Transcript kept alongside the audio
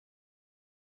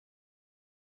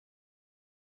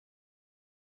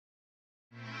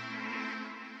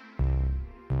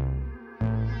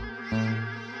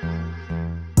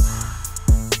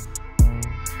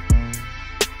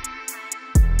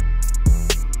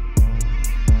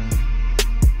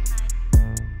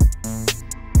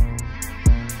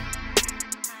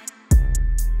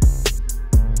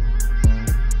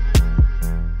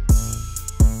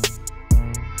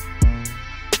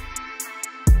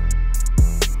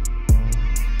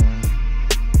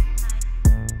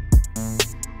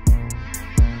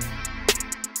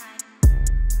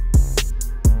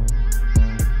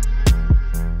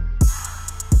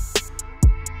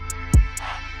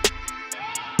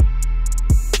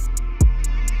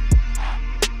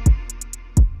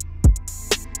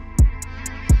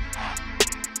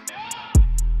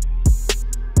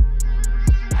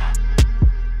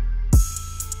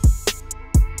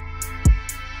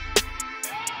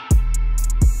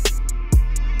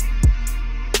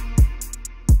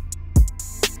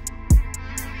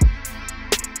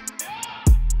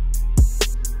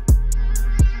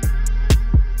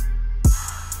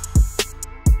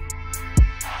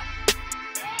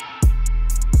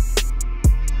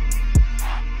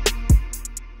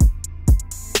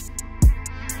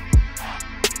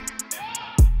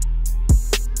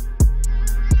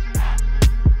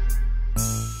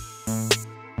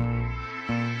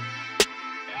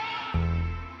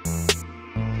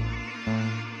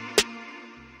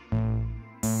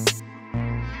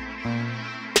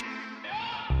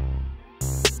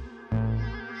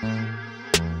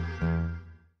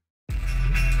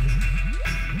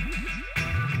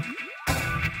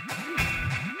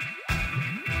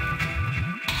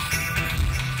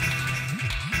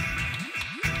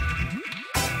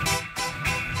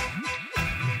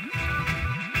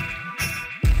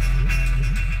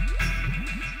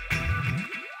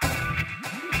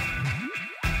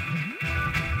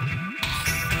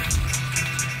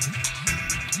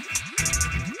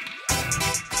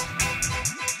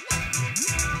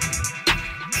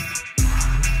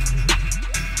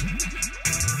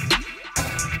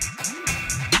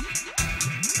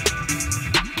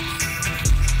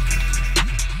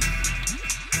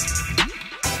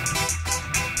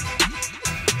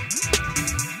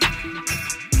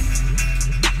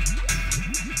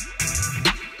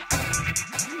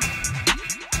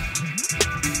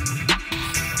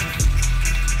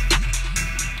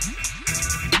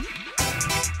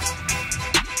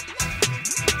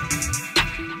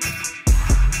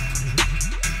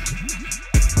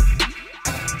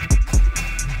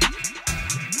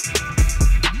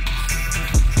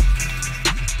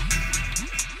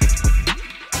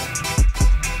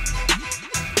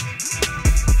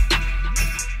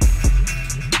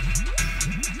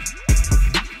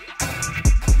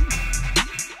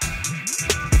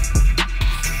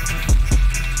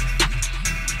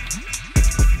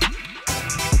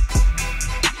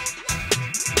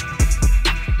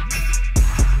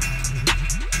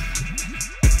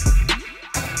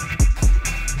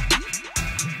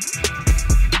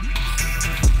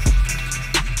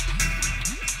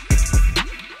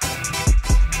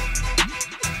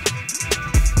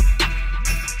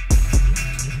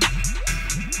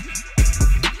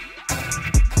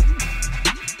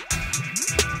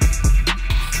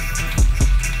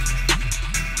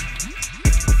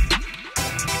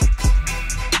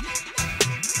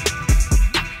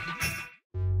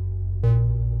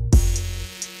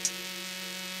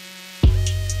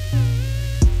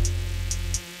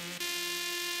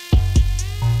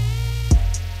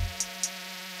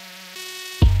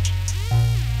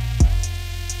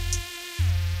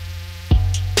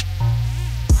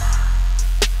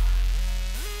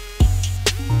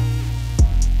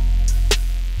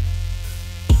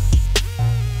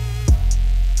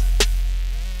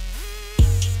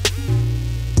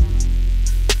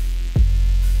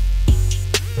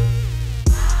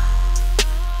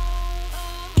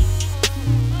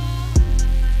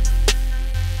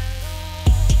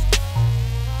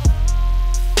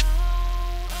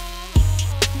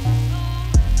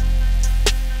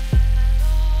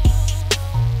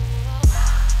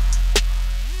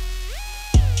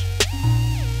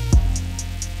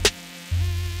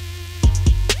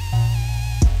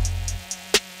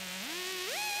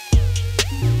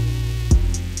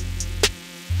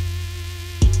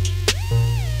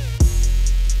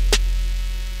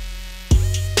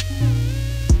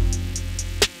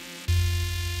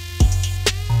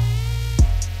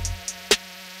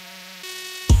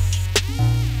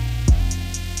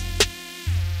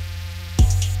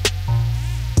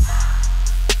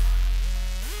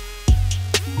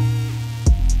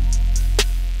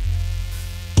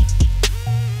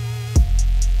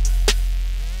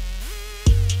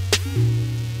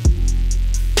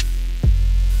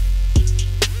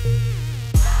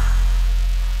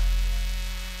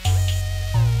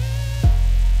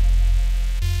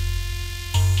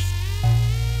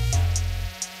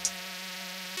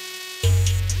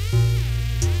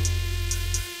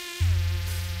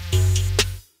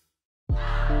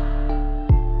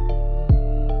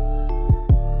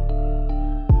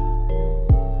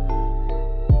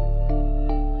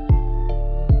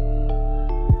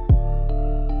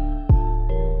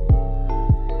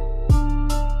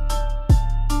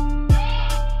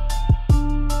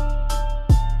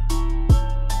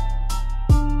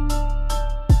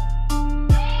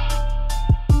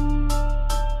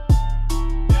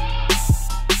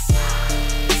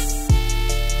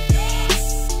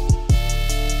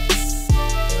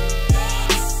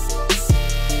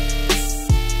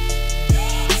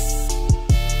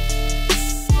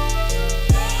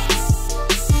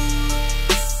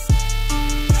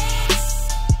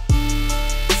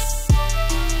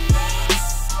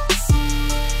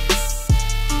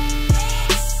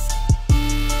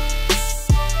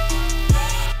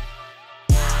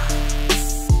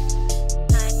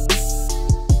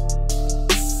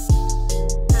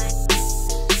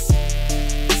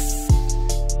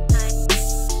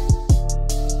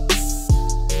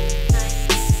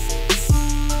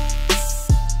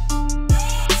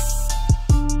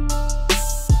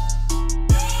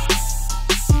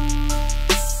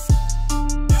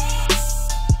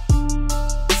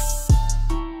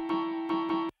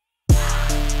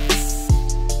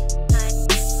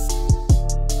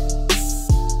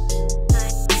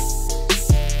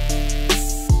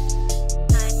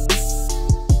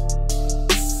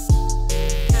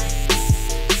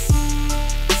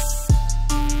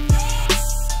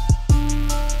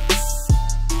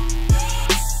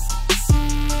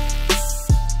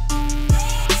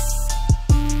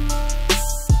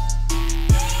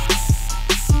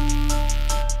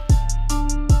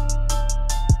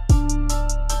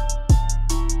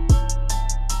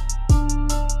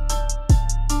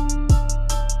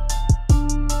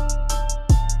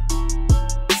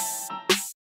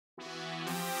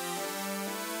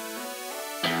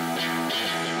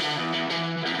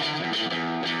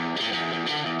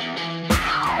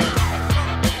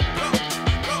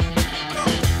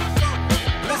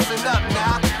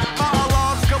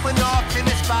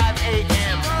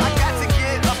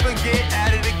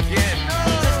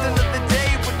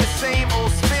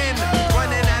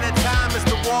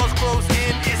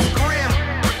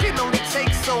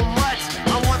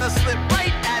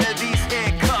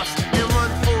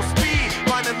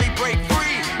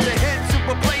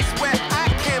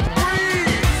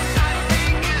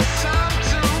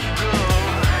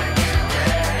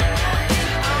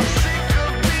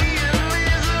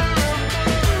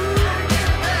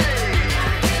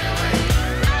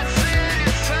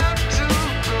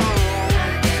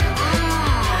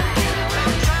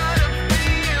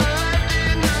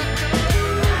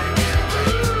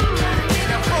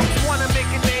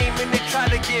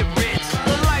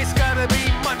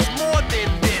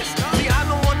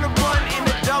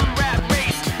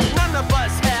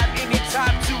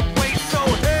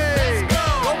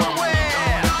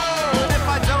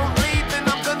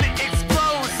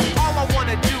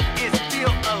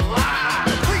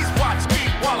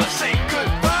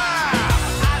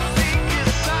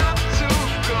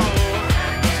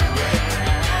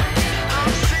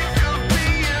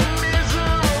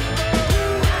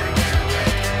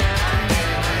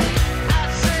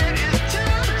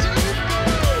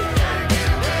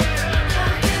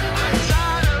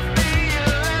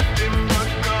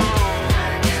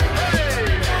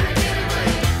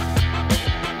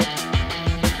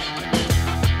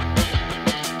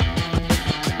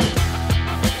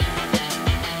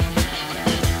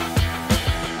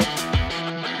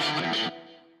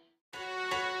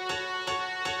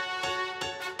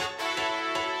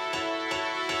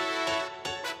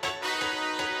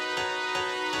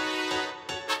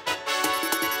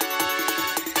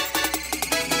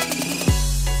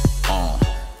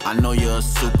I know you're a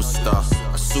superstar,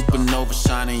 a supernova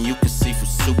shining, you can see from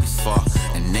super far.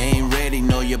 And they ain't ready,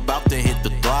 know you're about to hit the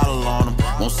throttle on them.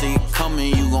 Won't see it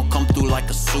coming, you gon' come through like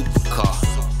a supercar.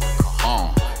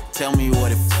 Tell me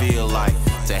what it feel like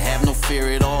to have no fear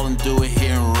at all and do it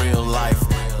here in real life.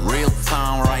 Real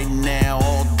time right now,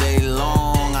 all day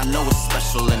long. I know it's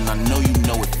special and I know you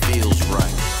know it feels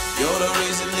right. You're the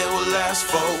reason it will last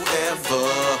forever.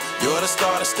 You're the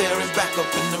star staring back up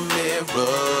in the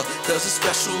mirror. Cause it's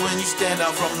special when you stand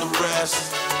out from the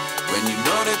rest. When you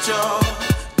know that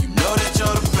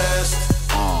you're the best.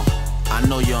 I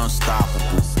know you're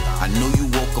unstoppable. I know you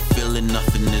woke up feeling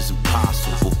nothing is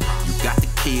impossible. You got the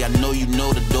key, I know you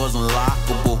know the door's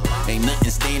unlockable. Ain't nothing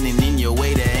standing in your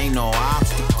way, there ain't no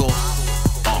obstacle.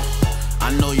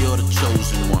 I know you're the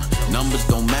chosen one. Numbers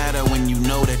don't matter when you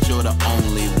know that you're the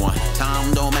only one.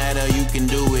 Time don't matter, you can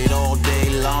do it all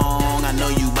day long. I know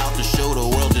you about to show the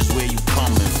world just where you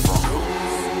coming from.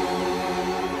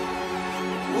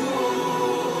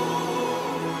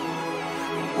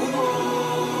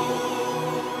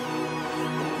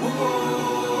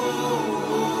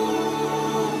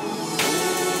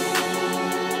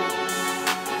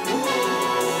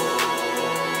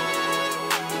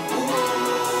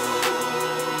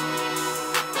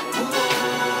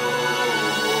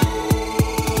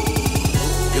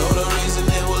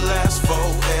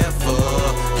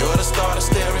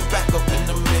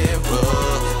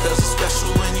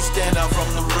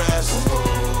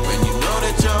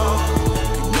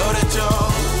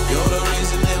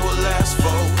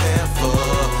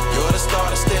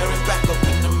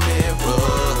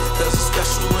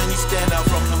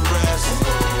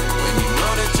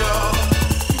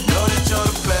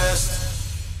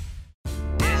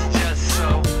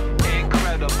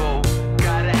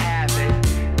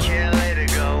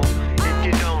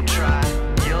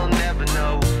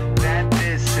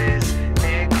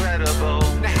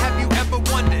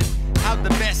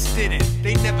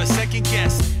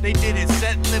 They didn't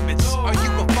set limits. Are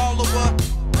you a follower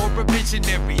or a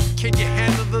visionary? Can you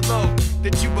handle the load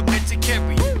that you were meant to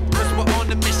carry? Cause we're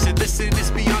on a mission, listen,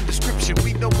 it's beyond description.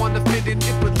 We don't wanna fit in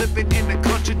if we're living in a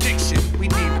contradiction. We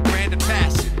need a brand of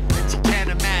passion that you can't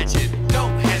imagine.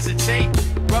 Don't hesitate,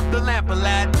 rub the lamp a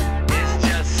lad. It's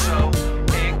just so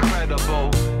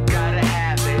incredible. Gotta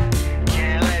have it,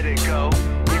 can't let it go.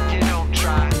 If you don't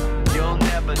try, you'll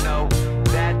never know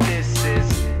that this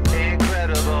is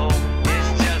incredible.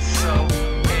 It's just so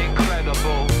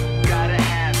incredible. Gotta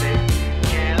have it,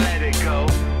 can't let it go.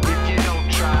 If you don't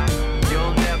try,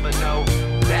 you'll never know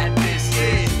that this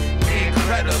is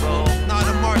incredible. Not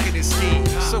a marketing scheme,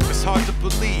 so it's hard to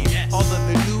believe. All of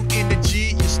the new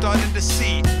energy you're starting to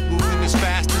see, moving as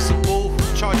fast as a bull,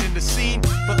 charging the scene,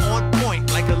 but on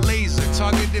point like a laser,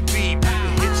 targeted beam.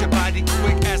 It hits your body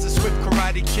quick as a swift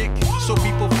karate kick, so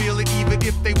people feel it even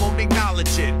if they won't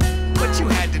acknowledge it. But you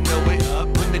had to know it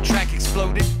when the track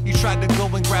exploded. You tried to go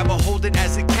and grab a hold it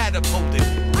as it catapulted.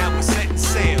 Now we're setting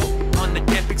sail on the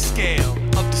epic scale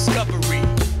of discovery.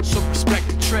 So respect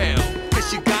the trail,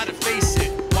 cause you gotta face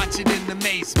it. Watch it in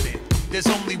amazement. There's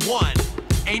only one,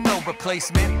 ain't no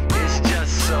replacement. It's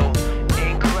just so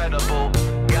incredible.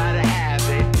 Gotta have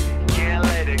it, can't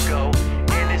let it go.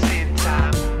 And it's in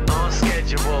time, on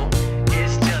schedule.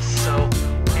 It's just so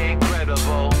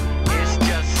incredible. It's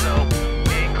just so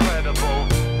incredible.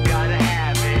 Gotta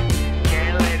have it,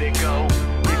 can't let it go.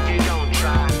 If you don't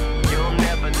try, you'll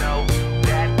never know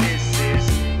that this is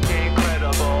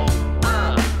incredible.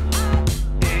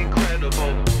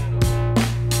 Incredible.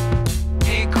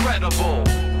 Incredible.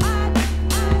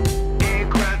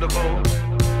 Incredible.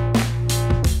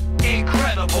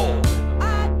 Incredible.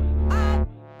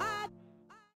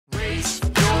 Raise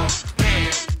your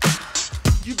hand.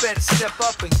 You better step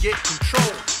up and get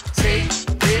control. Take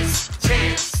this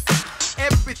chance.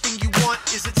 Everything you want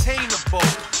is attainable.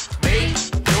 Make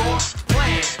your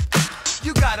plan.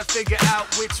 You gotta figure out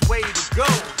which way to go.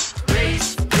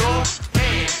 Raise your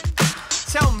hand.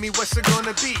 Tell me what's it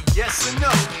gonna be, yes or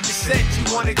no? You said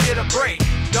you wanna get a break.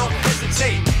 Don't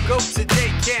hesitate. Go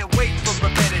today, can't wait for a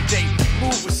better day.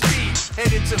 Move with speed,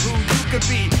 head into who you could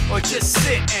be. Or just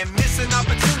sit and miss an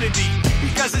opportunity.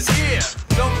 Because it's here,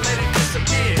 don't let it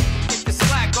disappear. If you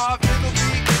slack off, it'll be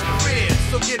a career.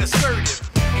 So get assertive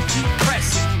and keep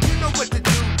pressing. You know what to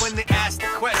do when they ask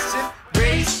the question.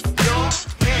 Raise your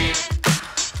hand.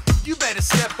 You better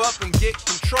step up and get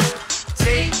control.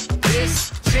 Take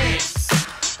this chance.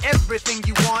 Everything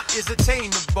you want is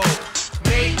attainable.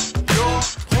 Make your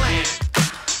plan.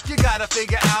 You gotta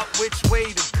figure out which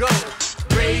way to go.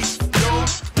 Raise your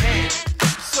hand.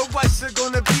 So what's it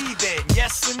gonna be then?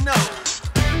 Yes or no?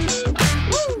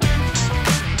 Woo!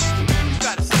 You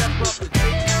gotta step up and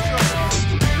take control.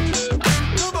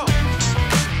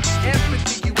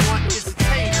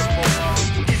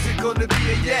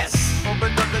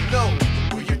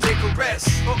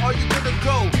 or are you gonna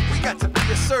go? We got to be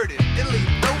assertive and leave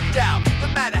no doubt. No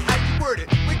matter how you word it,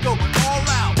 we're going all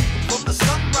out. From the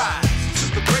sunrise to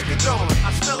the break of dawn,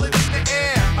 I smell it in the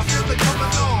air, I feel it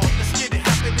coming on. Let's get it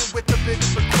happening with a bit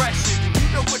of aggression. You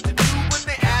know what to do when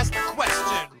they ask the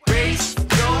question. Raise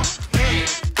your hand.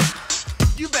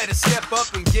 You better step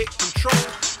up and get control.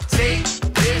 Take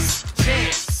this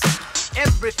chance.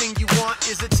 Everything you want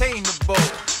is attainable.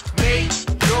 Make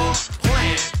your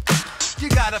plan. You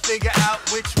gotta figure out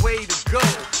which way to go.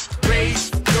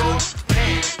 Raise your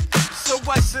hand. So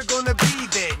what's it gonna be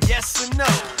then? Yes or no?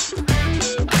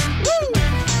 Woo!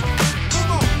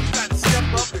 Come on, you gotta step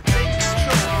up and take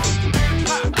control.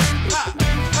 Ha, ha,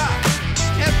 ha.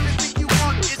 Everything you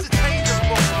want is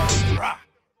attainable. Rah.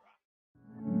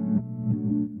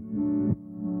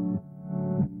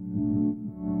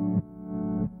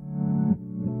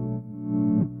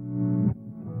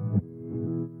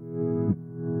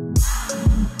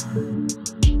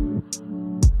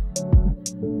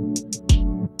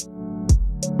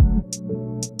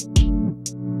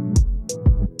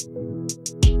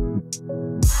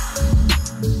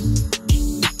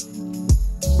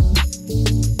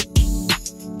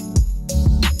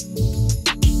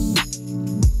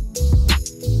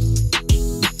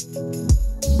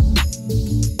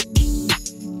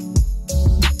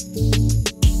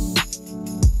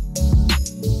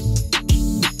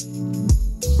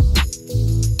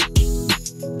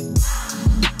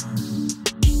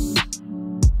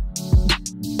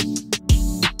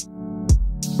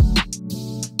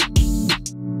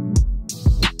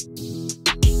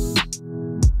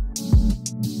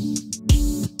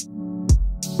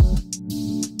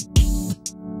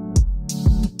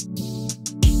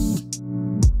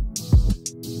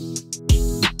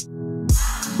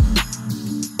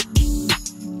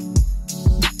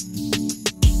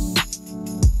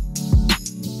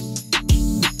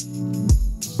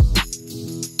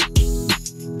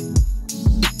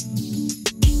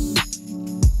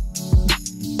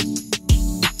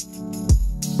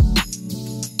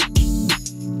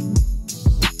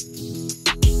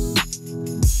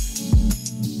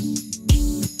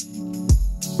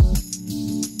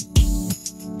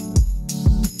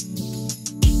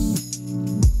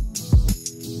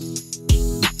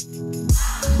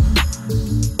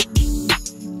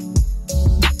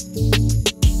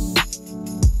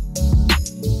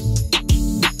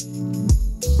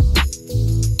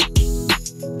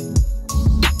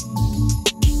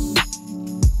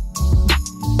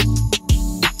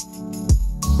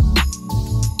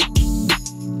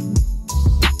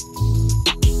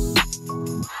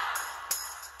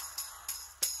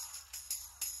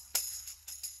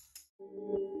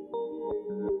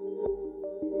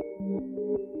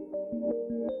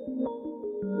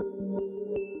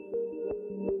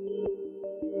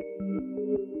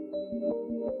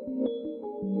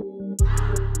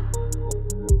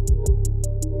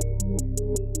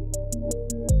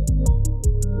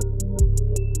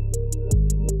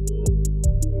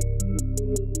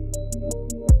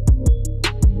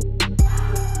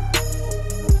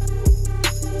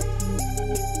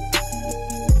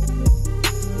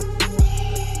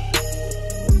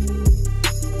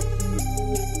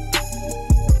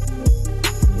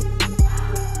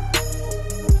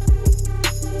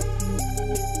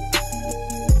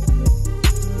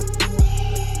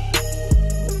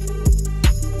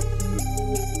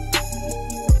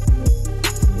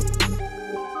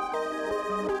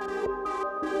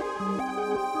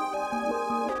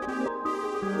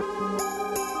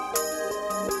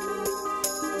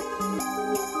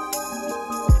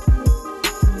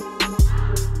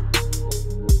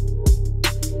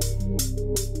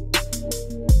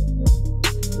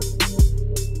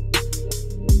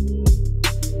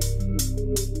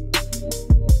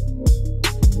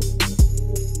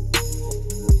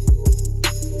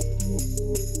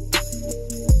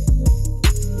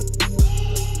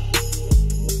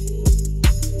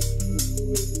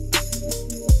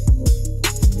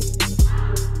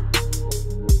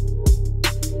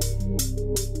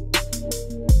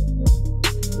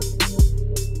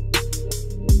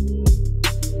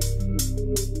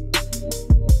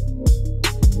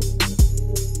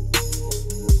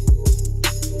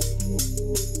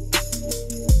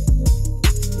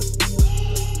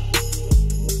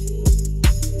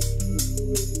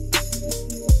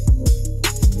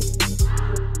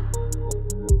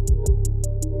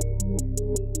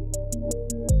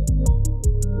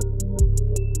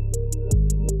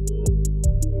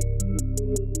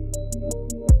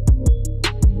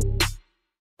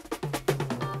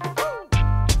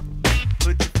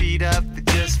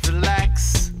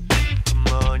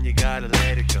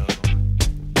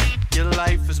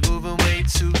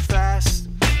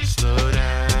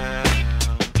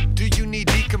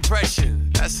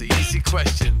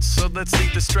 let's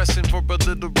leave the stressing for a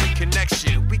little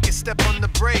reconnection. We can step on the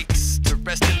brakes to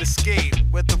rest and escape,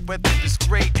 where the weather is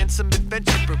great and some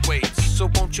adventure awaits. So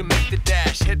won't you make the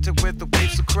dash, head to where the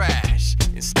waves will crash,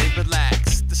 and stay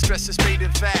relaxed. The stress is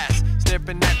fading fast,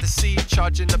 staring at the sea,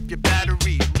 charging up your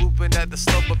battery, moving at a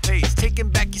slower pace, taking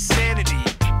back your sanity.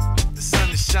 The sun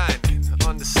is shining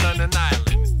on the Sun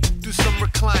Island. Do some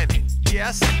reclining, yeah,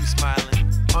 I see you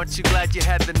smiling. Aren't you glad you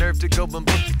had the nerve to go and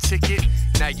book your ticket?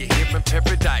 Now you're here in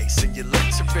paradise and you look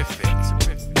terrific.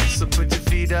 So put your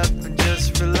feet up and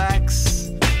just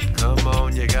relax. Come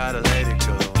on, you gotta let it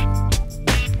go.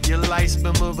 Your life's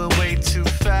been moving way too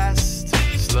fast.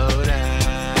 Slow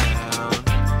down.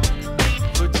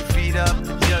 Put your feet up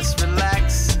and just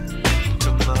relax.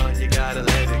 Come on, you gotta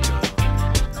let it go.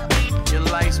 Your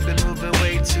life's been moving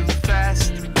way too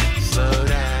fast. Slow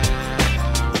down.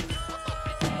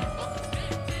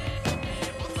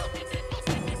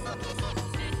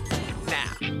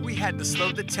 Had to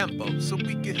slow the tempo so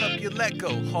we could help you let go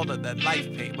all of that life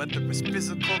pain, whether it's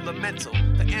physical or mental.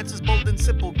 The answer's bold and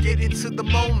simple, get into the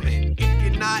moment. If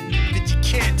you're not, then you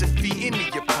can't defeat any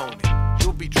opponent.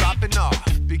 You'll be dropping off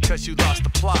because you lost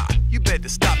the plot. You better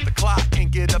stop the clock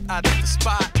and get up out of the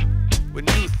spot with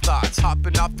new thoughts,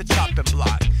 hopping off the chopping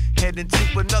block, heading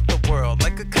to another world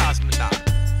like a cosmonaut.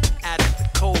 Out of the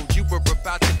cold, you were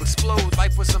about to explode.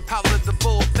 Life was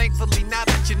unpalatable, thankfully now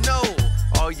that you know.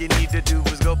 All you need to do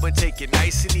is go and take it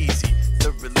nice and easy.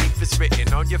 The relief is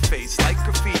written on your face like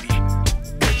graffiti.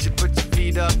 But you put your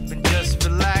feet up and just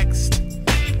relax.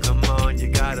 Come on, you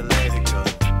gotta let it go.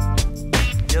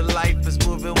 Your life is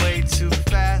moving way too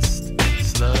fast.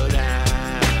 Slow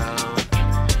down.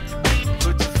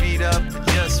 Put your feet up and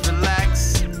just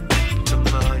relax. Come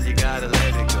on, you gotta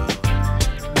let it go.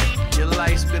 Your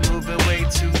life's been moving way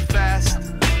too fast.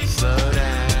 Slow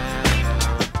down.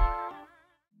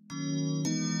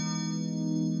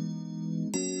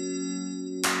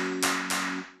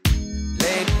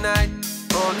 Late night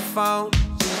on the phone,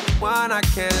 she's the one I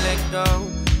can't let go.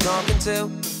 Talking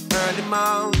till early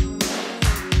morning.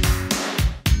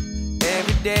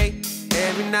 Every day,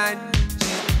 every night,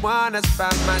 she's the one that's by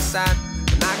my side,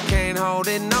 and I can't hold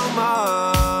it no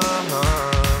more.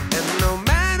 And no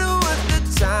matter what the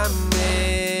time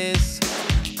is,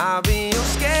 I'll be your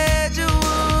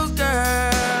schedule,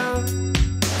 girl.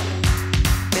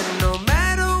 And no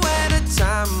matter where the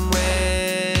time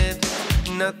went,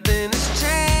 nothing has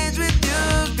changed with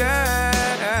you,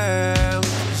 girl.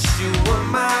 'Cause you were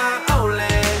my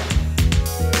only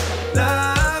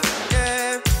love,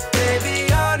 yeah. Baby,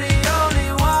 you're the only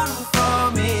one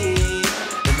for me,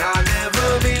 and I'll never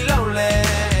be lonely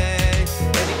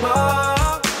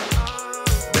anymore.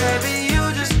 Baby, you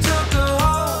just took a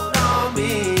hold on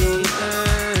me,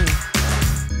 yeah.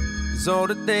 'Cause all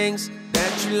the things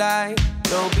that you like,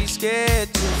 don't be scared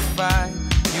to fight.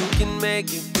 You can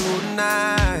make it through the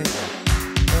night.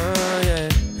 Oh yeah.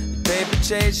 Paper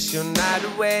chase your night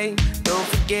away. Don't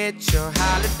forget your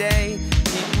holiday.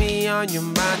 Keep me on your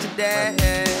mind today.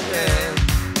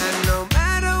 And no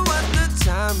matter what the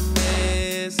time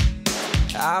is,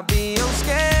 I'll be on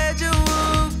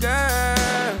schedule,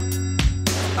 girl.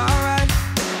 Alright.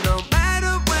 And no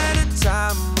matter where the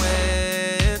time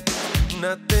went,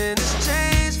 nothing has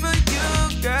changed for you,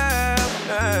 girl.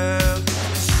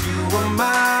 'Cause you were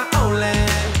my only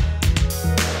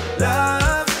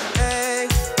love, hey.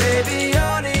 Baby,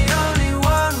 you're the only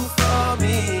one for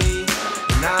me,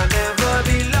 and I'll never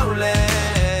be lonely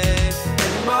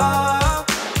anymore.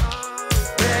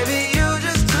 Baby, you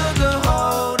just took a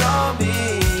hold on me,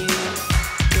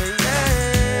 yeah,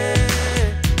 yeah.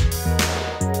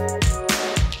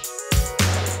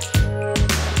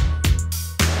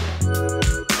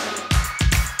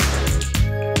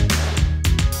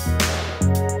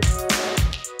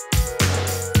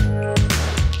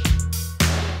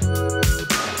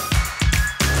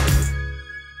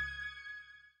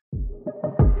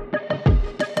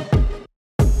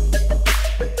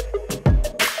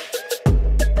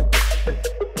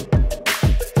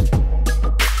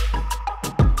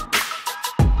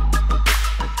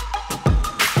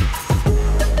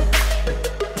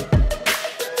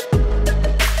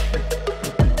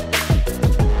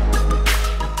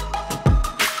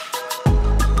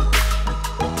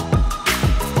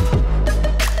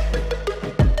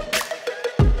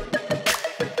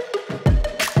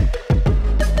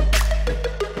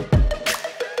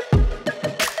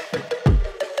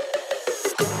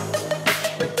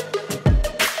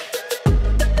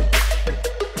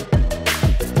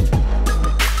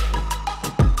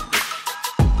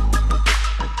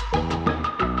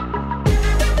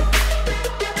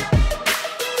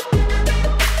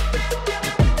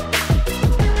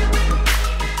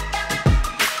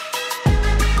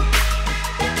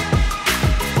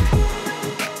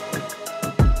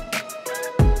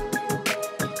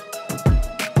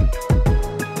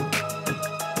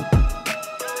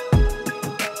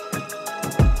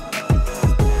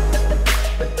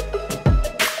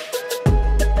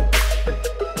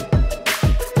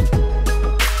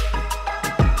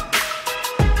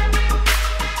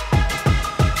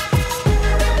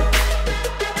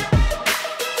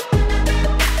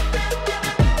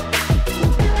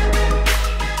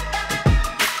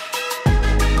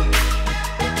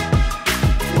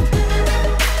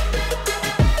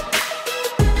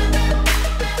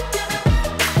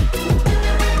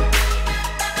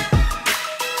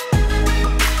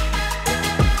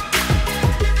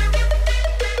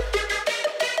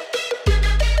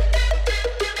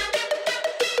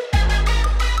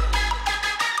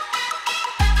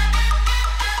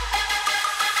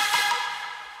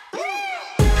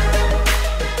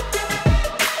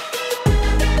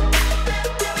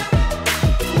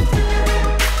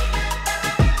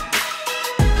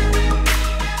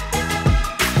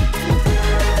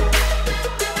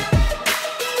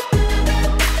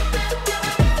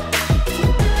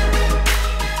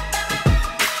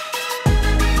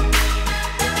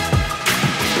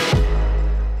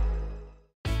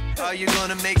 Are you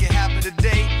gonna make it happen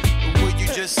today? Or will you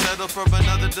just settle for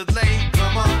another delay?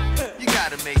 Come on, you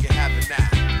gotta make it happen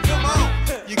now. Come on,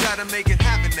 you gotta make it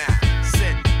happen now.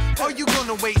 Said, are you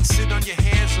gonna wait and sit on your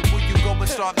hands? Or will you go and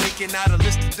start making out a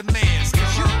list of demands?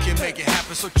 Cause you can make it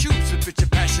happen, so choose if it's your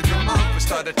passion to move. But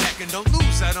start attacking, don't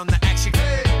lose out on the action.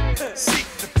 Seek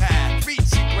the path,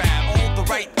 reach and grab all the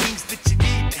right things that you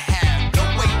need to have.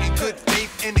 Don't wait in good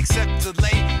faith and accept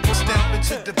delay. We'll step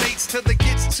into debates till it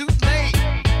gets too late.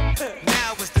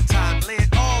 Now is the time, lay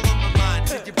it all on the line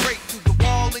till you break through the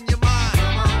wall in your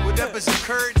mind. Whatever's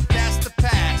occurred, that's the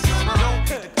past. So don't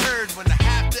be deterred when I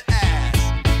have to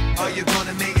ask. Are you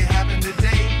gonna make it happen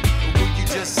today? Or will you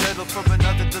just settle for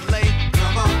another delay?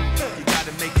 Come on, you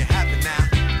gotta make it happen now.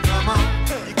 Come on,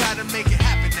 you gotta make it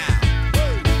happen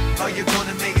now. Are you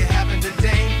gonna make it happen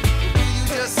today? Or will you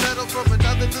just settle for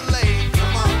another delay?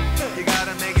 Come on, you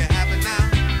gotta make it happen now.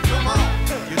 Come on,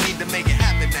 you need to make it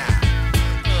happen now.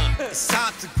 It's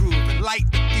time to groove and light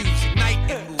the fuse,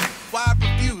 ignite and move. Why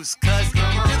refuse? Cause if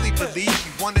you really believe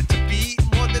you want it to be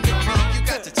more than a dream, you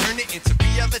got to turn it into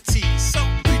reality. So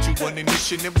reach you on a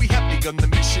mission and we have begun the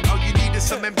mission. All you need is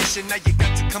some ambition, now you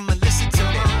got to come and listen to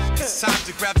me. It's time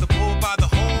to grab the bull by the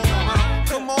horn.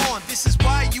 Come on, this is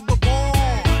why you were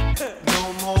born. No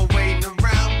more waiting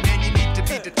around, man, you need to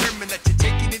be determined that you're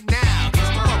taking it now. Cause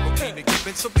tomorrow ain't a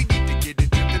given, so we need to get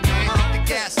it driven, man. Hit the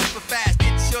gas super fast,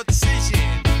 it's your decision.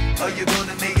 Are you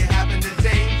gonna make it